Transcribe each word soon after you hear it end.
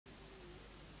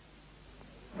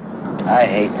I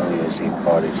hate New Year's Eve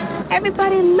parties.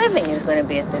 Everybody living is going to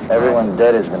be at this party. Everyone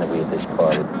dead is going to be at this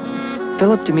party.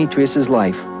 Philip Demetrius's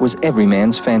life was every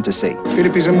man's fantasy.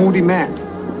 Philip is a moody man.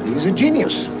 He's a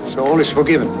genius, so all is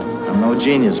forgiven. I'm no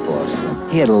genius, boss.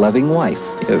 He had a loving wife.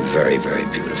 You're very, very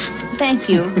beautiful. Thank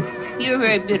you. You're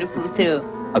very beautiful, too.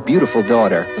 A beautiful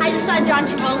daughter. I just saw John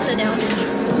Travolta down there.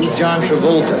 Who's John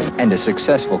Travolta? And a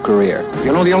successful career.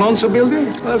 You know the Alonso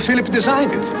building? Well, Philip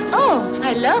designed it. Oh,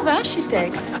 I love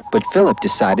architects. But Philip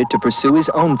decided to pursue his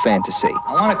own fantasy.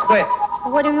 I want to quit.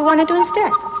 What do you want to do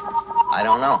instead? I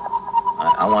don't know.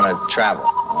 I want to travel.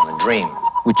 I want to dream.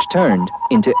 Which turned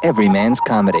into every man's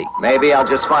comedy. Maybe I'll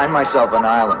just find myself an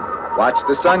island. Watch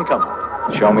the sun come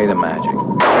up. Show me the magic.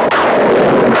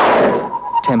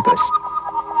 Tempest.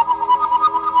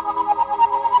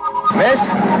 Miss?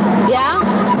 Yeah?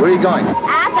 Where are you going?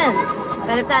 Athens.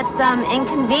 But if that's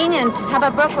inconvenient, how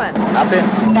about Brooklyn? Up in.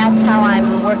 That's how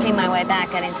I'm working my way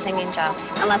back, getting singing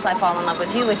jobs. Unless I fall in love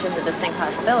with you, which is a distinct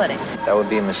possibility. That would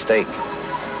be a mistake.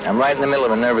 I'm right in the middle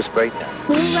of a nervous breakdown.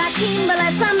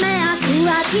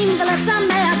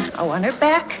 I want her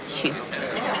back.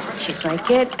 She's my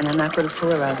kid, and I'm not going to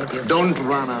fool around with you. Don't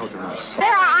run out on us.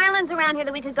 There are islands around here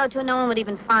that we could go to and no one would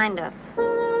even find us.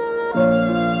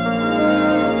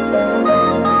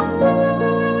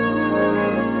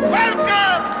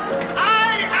 Welcome!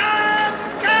 I am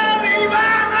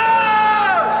Calibano!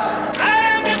 I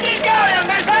am the big guy on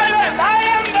this island! I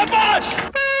am the boss!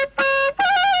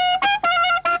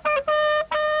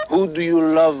 Who do you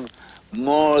love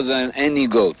more than any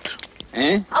goat?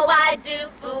 Eh? Oh, why do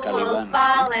fools Calibano.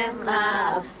 fall in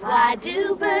love? Why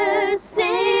do birds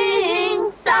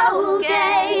sing so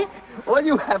gay? All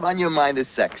you have on your mind is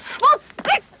sex. Well,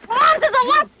 6 months is a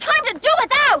long time to do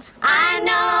without. I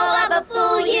know of a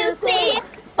fool you see,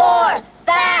 for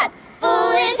that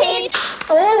fool is he.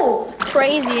 Oh,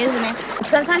 crazy, isn't he?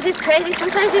 Sometimes he's crazy,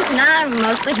 sometimes he's not.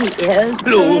 Mostly he is.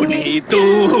 Looney,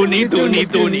 dooney, dooney,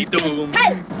 dooney, doom.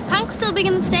 Hey, is punk still big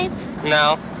in the States?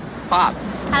 No. Pop.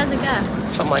 How does it go?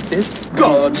 Something like this.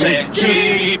 God's and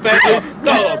cheap, the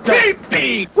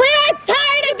pee-pee. We're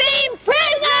tired of being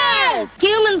prisoners!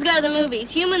 Humans go to the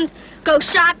movies. Humans go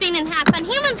shopping and have fun.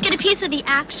 Humans get a piece of the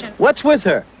action. What's with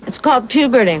her? It's called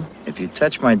puberty. If you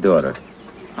touch my daughter,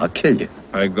 I'll kill you.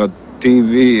 I got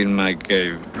TV in my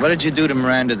cave. What did you do to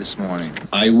Miranda this morning?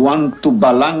 I want to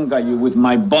balanga you with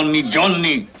my Bonnie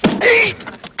Johnny. Hey!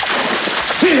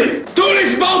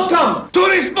 Tourist boat come!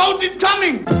 Tourist boat is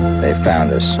coming! They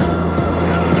found us.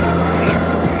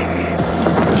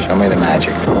 Show me the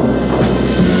magic.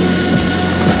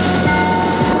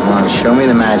 Come on, show me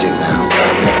the magic now.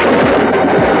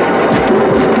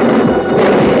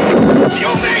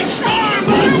 Your name